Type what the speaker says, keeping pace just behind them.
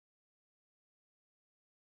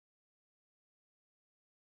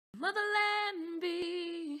Motherland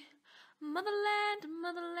bee, motherland,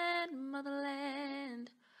 motherland,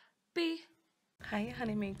 motherland bee. Hi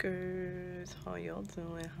honey makers, how y'all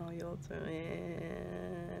doing?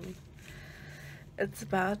 It's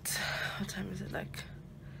about, what time is it, like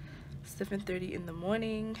 7:30 in the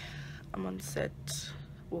morning. I'm on set.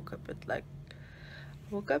 Woke up at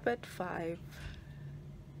 5:10.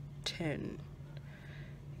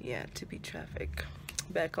 Yeah, to beat traffic.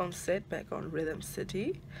 Back on set, back on Rhythm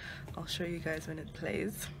City. I'll show you guys when it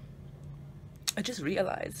plays. I just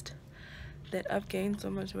realized that I've gained so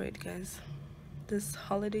much weight, guys. This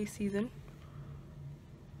holiday season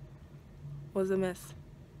was a mess.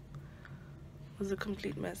 Was a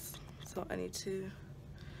complete mess. So I need to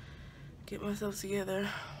get myself together.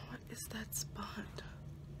 What is that spot?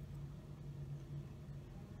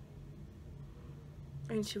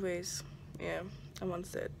 Anyways, yeah, I'm on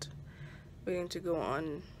set waiting to go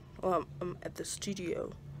on. Well, I'm at the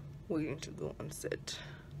studio waiting to go on set,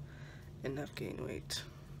 and I've gained weight.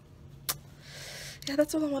 Yeah,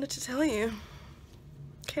 that's all I wanted to tell you.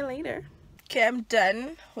 Okay, later. Okay, I'm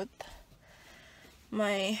done with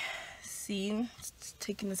my scene. Just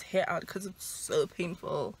taking this hair out because it's so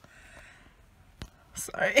painful.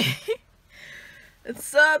 Sorry. It's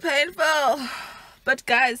so painful. But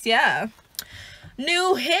guys, yeah.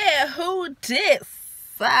 New hair, who dis?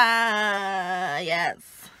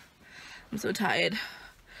 Yes. I'm so tired.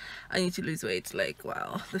 I need to lose weight. Like,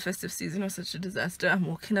 wow, the festive season was such a disaster. I'm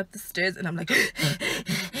walking up the stairs and I'm like,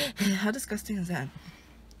 how disgusting is that?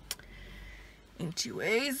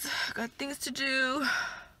 Anyways, got things to do.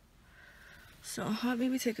 So I'll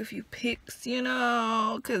maybe take a few pics, you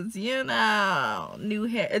know, because, you know, new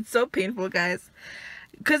hair. It's so painful, guys.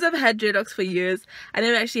 Because I've had dreadlocks for years, I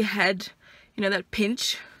never actually had, you know, that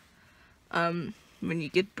pinch when you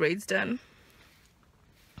get braids done.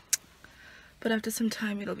 But after some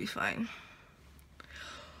time, it'll be fine.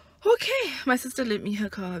 Okay, my sister lent me her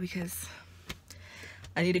car because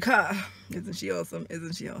I need a car. Isn't she awesome?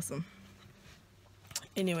 Isn't she awesome?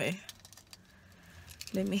 Anyway,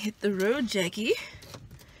 let me hit the road, Jackie.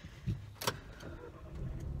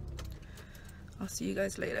 I'll see you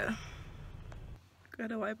guys later.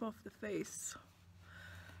 Gotta wipe off the face.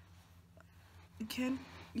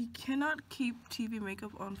 You cannot keep TV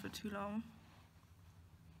makeup on for too long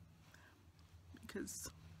because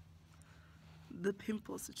the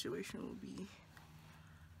pimple situation will be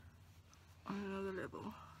on another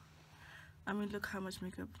level. I mean, look how much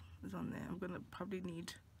makeup is on there. I'm gonna probably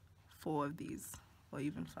need 4 of these or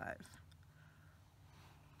even 5.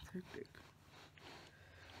 It's hectic.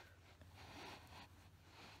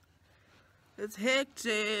 It's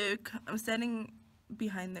hectic. I'm standing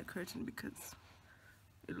behind that curtain because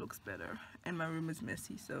it looks better and my room is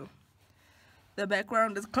messy, so the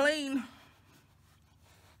background is clean.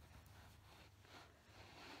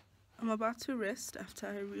 I'm about to rest after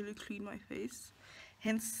I really clean my face,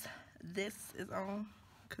 hence this is on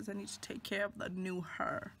because I need to take care of the new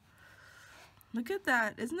hair. Look at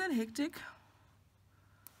that. Isn't that hectic?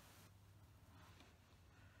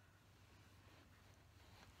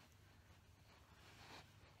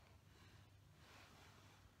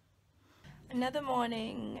 Another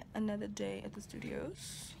morning, another day at the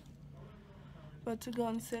studios. About to go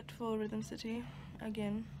on set for Rhythm City.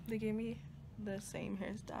 Again, they gave me the same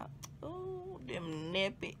hairstyle. Oh, them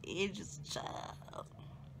nappy edges, child.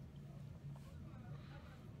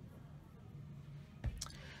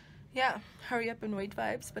 Yeah, hurry up and wait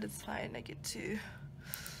vibes, but it's fine. I get to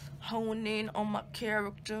hone in on my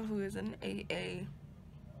character, who is an AA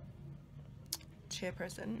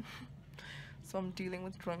chairperson. So I'm dealing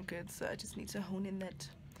with drunkards, so I just need to hone in that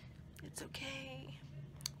it's okay.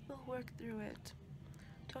 We'll work through it.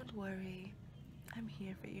 Don't worry. I'm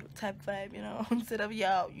here for you. Type vibe, you know, instead of,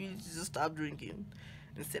 yo, you need to just stop drinking.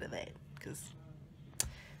 Instead of that, because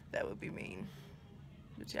that would be mean.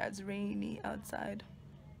 But yeah, it's rainy outside.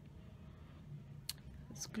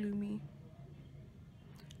 It's gloomy.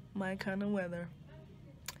 My kind of weather.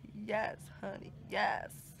 Yes, honey,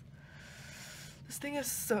 yes. This thing is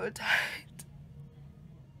so tight.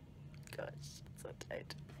 Gosh, it's so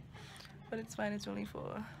tight. But it's fine, it's only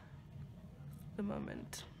for the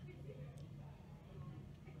moment.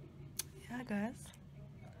 Yeah, guys.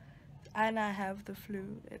 And I have the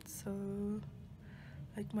flu. It's so,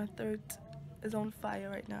 like, my throat is on fire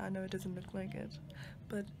right now. I know it doesn't look like it,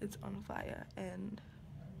 but it's on fire, and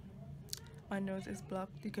my nose is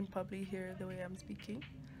blocked. You can probably hear the way I'm speaking.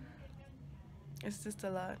 It's just a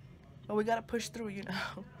lot. But we gotta push through, you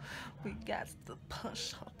know. We got to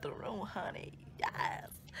push through, honey. Yes.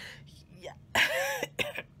 Yeah.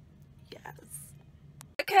 Yes.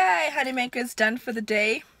 Okay, honey makers, done for the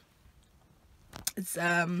day. It's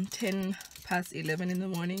 10 past 11 in the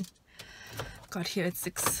morning. Got here at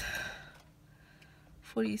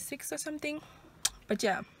 6:46 or something. But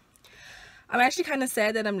yeah, I'm actually kind of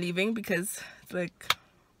sad that I'm leaving because it's like,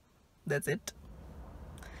 that's it.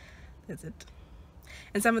 That's it.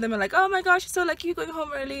 And some of them are like, oh my gosh, you're so lucky you're going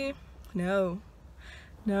home early. No,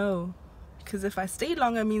 because if I stay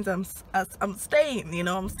longer means I'm staying, you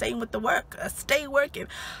know, I'm staying with the work. I stay working.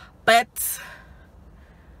 But,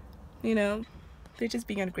 you know, they're just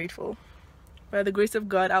being ungrateful. By the grace of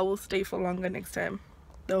God, I will stay for longer next time,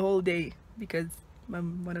 the whole day, because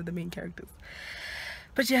I'm one of the main characters.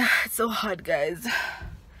 But yeah, it's so hard, guys,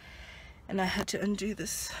 and I had to undo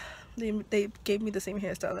this. They gave me the same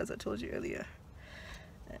hairstyle as I told you earlier,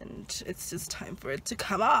 and it's just time for it to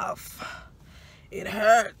come off. It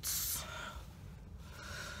hurts.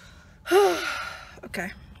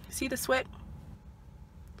 Okay, see the sweat?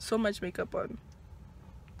 So much makeup on.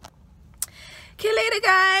 Okay, later,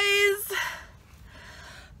 guys.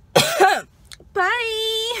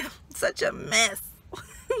 Bye. Such a mess.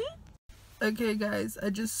 Okay, guys, I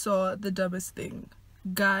just saw the dumbest thing.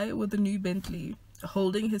 Guy with a new Bentley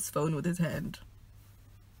holding his phone with his hand.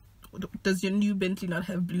 Does your new Bentley not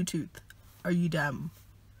have Bluetooth? Are you dumb?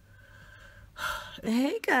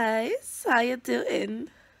 Hey guys, how you doing?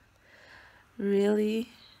 Really?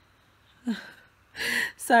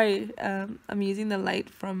 Sorry, I'm using the light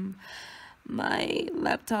from my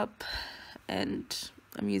laptop and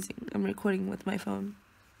I'm recording with my phone.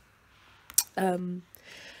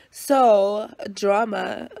 So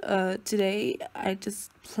drama, today I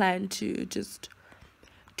just planned to just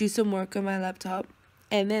do some work on my laptop,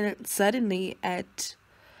 and then suddenly at,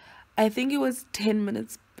 I think it was 10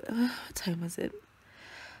 minutes, what time was it?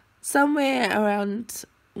 Somewhere around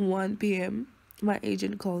 1 p.m. my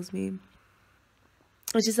agent calls me.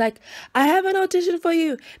 And she's like, I have an audition for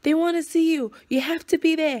you. They want to see you. You have to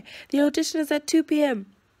be there. The audition is at 2 p.m.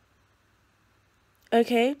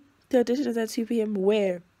 Okay? The audition is at 2 p.m.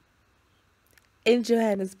 Where? In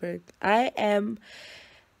Johannesburg. I am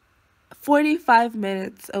 45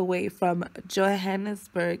 minutes away from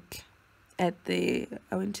Johannesburg I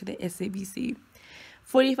went to the SABC.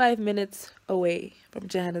 45 minutes away from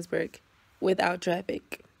Johannesburg without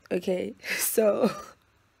traffic. Okay? So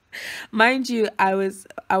mind you, I was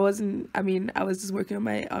just working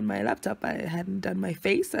on my laptop. I hadn't done my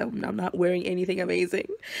face. I'm not wearing anything amazing.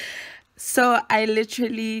 So I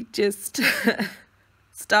literally just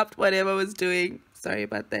stopped whatever I was doing. Sorry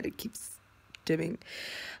about that, it keeps dimming.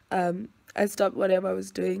 I stopped whatever I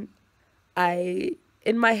was doing.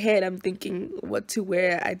 In my head, I'm thinking what to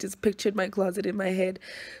wear. I just pictured my closet in my head,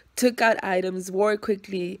 took out items, wore it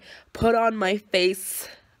quickly, put on my face,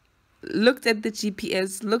 looked at the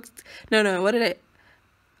GPS,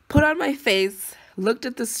 put on my face, looked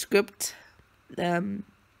at the script, the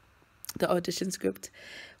audition script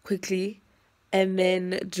quickly, and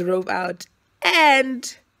then drove out.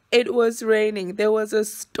 And it was raining. There was a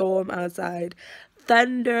storm outside,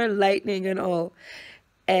 thunder, lightning, and all.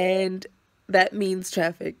 And that means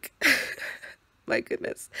traffic. My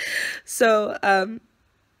goodness. So,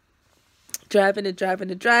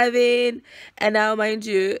 driving. And now, mind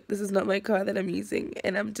you, this is not my car that I'm using.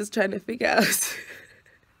 And I'm just trying to figure out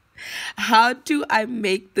how do I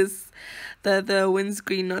make this, the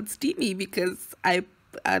windscreen not steamy, because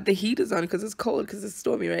the heat is on because it's cold, because it's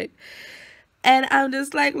stormy, right? And I'm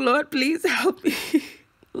just like, Lord, please help me.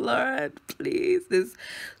 Lord, please. There's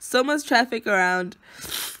so much traffic around.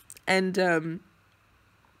 And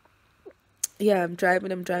yeah, I'm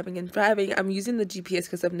driving. I'm using the GPS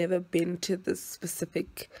because I've never been to this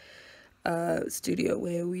specific studio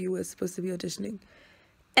where we were supposed to be auditioning.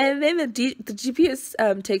 And then the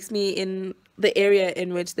GPS takes me in the area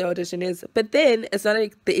in which the audition is, but then it's not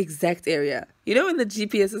like the exact area. You know, when the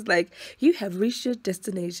GPS is like, you have reached your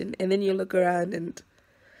destination, and then you look around and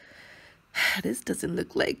this doesn't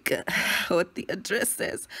look like what the address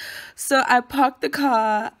says. So I park the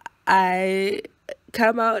car, I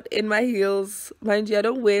come out in my heels. Mind you, I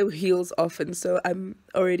don't wear heels often, so I'm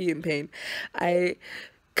already in pain. I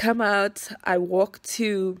come out, I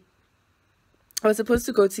was supposed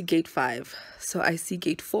to go to gate 5, so I see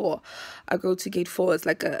gate 4. I go to gate 4. It's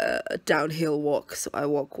like a downhill walk, so I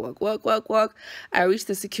walk. I reach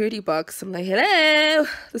the security box. I'm like, hello.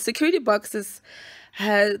 The security box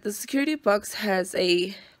has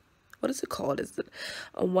a, what is it called? Is it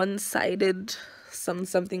a one-sided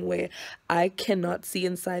something where I cannot see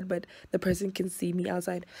inside, but the person can see me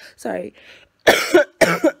outside? Sorry.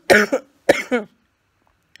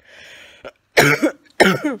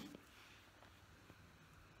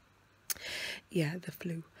 Yeah, the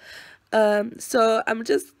flu. So I'm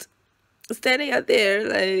just standing out there,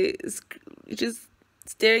 like, just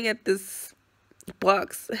staring at this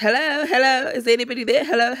box. Hello, hello, is anybody there?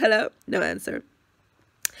 Hello, hello. No answer.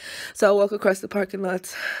 So I walk across the parking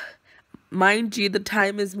lot. Mind you, the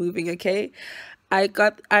time is moving, okay? I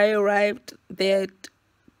arrived there at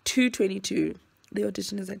 2:22. The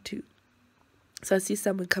audition is at 2. So I see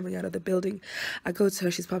someone coming out of the building. I go to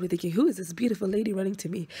her. She's probably thinking, who is this beautiful lady running to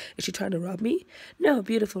me? Is she trying to rob me? No,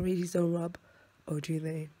 beautiful ladies don't rob. Or do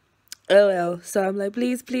they? Oh well. So I'm like,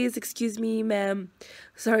 please, please, excuse me, ma'am.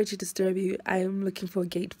 Sorry to disturb you. I'm looking for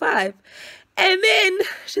gate 5. And then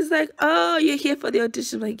she's like, oh, you're here for the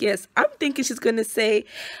audition. I'm like, yes. I'm thinking she's going to say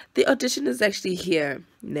the audition is actually here.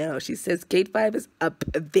 No, she says gate 5 is up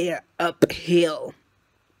there, uphill.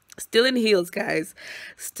 Still in heels, guys.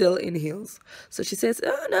 Still in heels. So she says,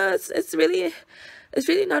 oh no, it's really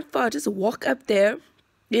not far. Just walk up there,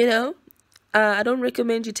 you know. I don't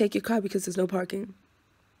recommend you take your car because there's no parking.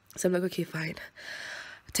 So I'm like, okay, fine.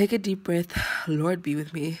 Take a deep breath. Lord be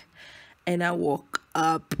with me. And I walk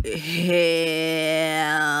uphill.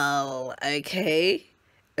 Okay?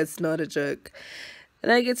 It's not a joke.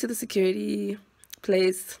 And I get to the security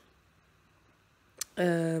place.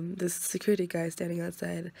 This security guy standing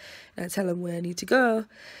outside, and I tell him where I need to go.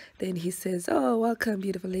 Then he says, oh, welcome,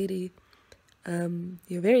 beautiful lady.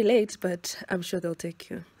 You're very late, but I'm sure they'll take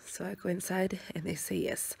you. So I go inside and they say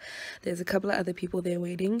yes. There's a couple of other people there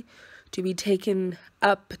waiting to be taken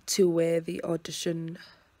up to where the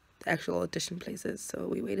actual audition place is. So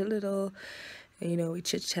we wait a little, and, you know, we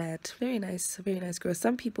chit chat. Very nice girl.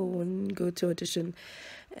 Some people, when you go to audition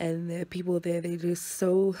and there are people there, they're just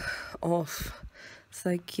so off. It's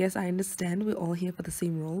like, yes, I understand we're all here for the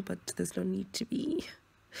same role, but there's no need to be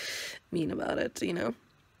mean about it, you know.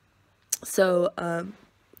 So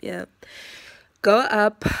yeah, go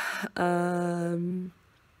up, and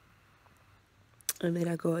then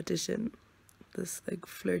I go audition this like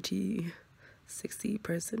flirty, sexy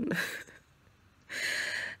person.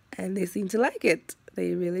 And they seem to like it.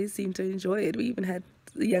 They really seem to enjoy it. We even had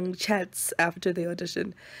young chats after the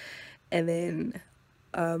audition. And then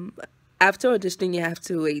after auditioning, you have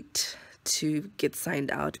to wait to get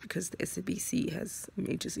signed out because the SABC has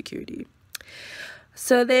major security.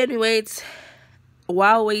 So then we wait.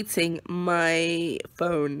 While waiting, my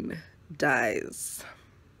phone dies.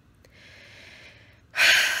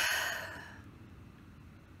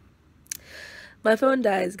 My phone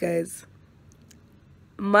dies, guys.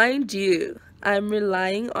 Mind you, I'm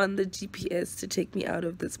relying on the GPS to take me out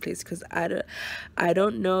of this place because I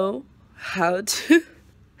don't know how to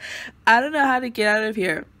I don't know how to get out of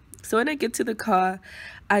here. So when I get to the car,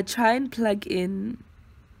 I try and plug in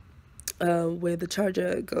where the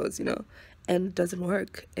charger goes, you know, and it doesn't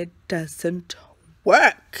work. It doesn't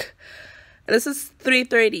work. This is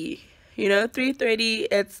 3:30, you know, 3:30.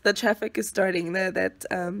 It's the traffic is starting.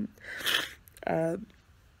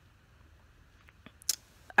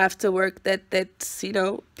 After work, that's, you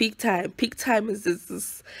know, peak time. Peak time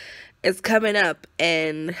is coming up,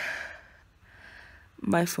 and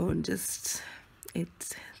my phone just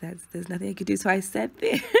there's nothing I could do. So I sat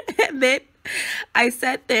there and then I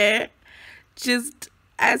sat there just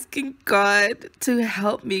asking God to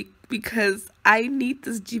help me because I need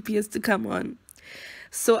this GPS to come on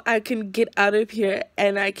so I can get out of here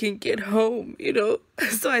and I can get home, you know.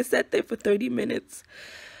 So I sat there for 30 minutes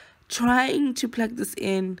trying to plug this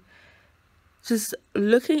in, just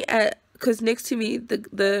looking at, because next to me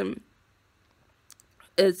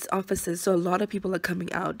it's offices, so a lot of people are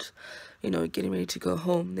coming out, you know, getting ready to go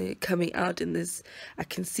home. They're coming out in this, I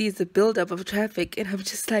can see the buildup of traffic, and I'm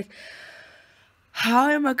just like, how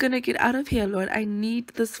am I gonna get out of here, Lord? I need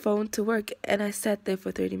this phone to work. And I sat there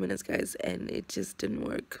for 30 minutes, guys, and it just didn't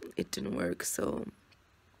work. It didn't work. So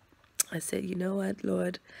I said, you know what,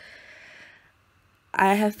 Lord,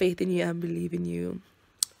 I have faith in you. I believe in you.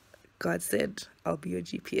 God said, I'll be your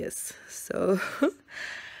GPS. So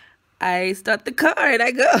I start the car and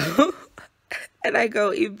I go. And I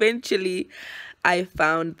go. Eventually, I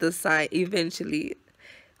found the sign. Eventually,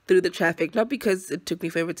 through the traffic. Not because it took me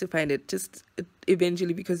forever to find it. Just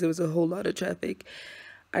eventually because there was a whole lot of traffic.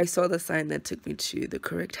 I saw the sign that took me to the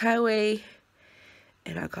correct highway.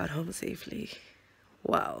 And I got home safely.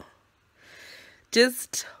 Wow.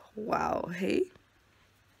 Just wow. Hey?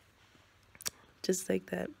 Just like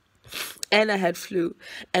that. And I had flu.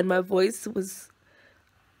 And my voice was...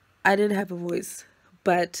 I didn't have a voice.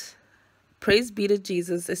 But praise be to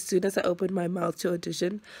Jesus, as soon as I opened my mouth to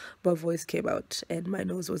audition, my voice came out. And my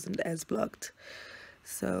nose wasn't as blocked.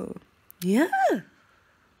 So, yeah.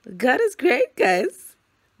 God is great, guys.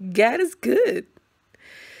 God is good.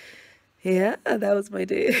 Yeah, that was my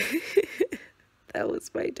day. That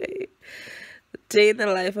was my day. The day in the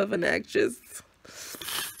life of an actress.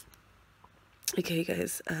 Okay,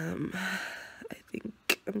 guys. I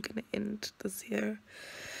think I'm gonna end this here.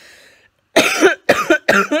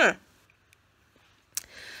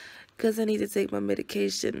 Because I need to take my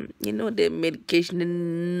medication. You know that medication to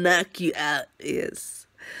knock you out. Yes,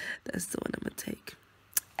 that's the one I'm gonna take.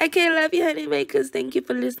 Okay, love you, honey makers. Thank you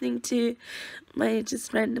for listening to my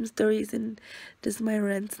just random stories and just my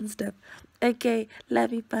rants and stuff. Okay,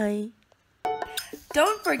 love you, bye.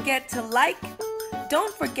 Don't forget to like,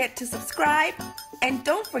 don't forget to subscribe, and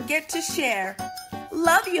don't forget to share.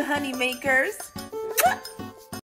 Love you, honey makers. Mwah!